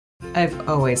I've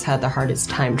always had the hardest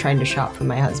time trying to shop for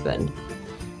my husband.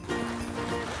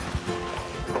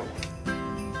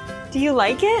 Do you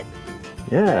like it?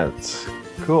 Yeah, it's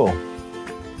cool.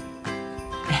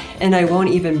 And I won't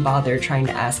even bother trying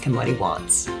to ask him what he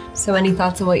wants. So any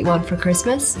thoughts on what you want for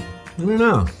Christmas? I don't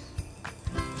know.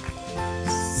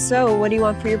 So, what do you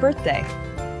want for your birthday?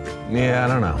 Yeah, I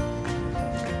don't know.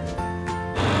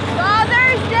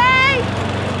 Father's Day!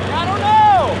 I don't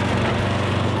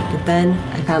know! But then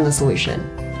I found the solution.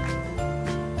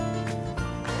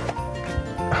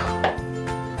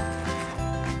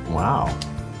 Wow.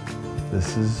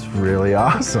 This is really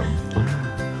awesome.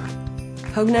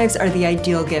 Hogue Knives are the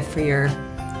ideal gift for your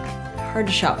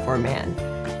hard-to-shop-for man.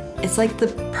 It's like the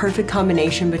perfect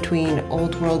combination between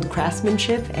old-world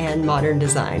craftsmanship and modern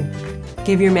design.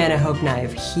 Give your man a Hogue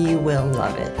knife, he will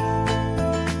love it.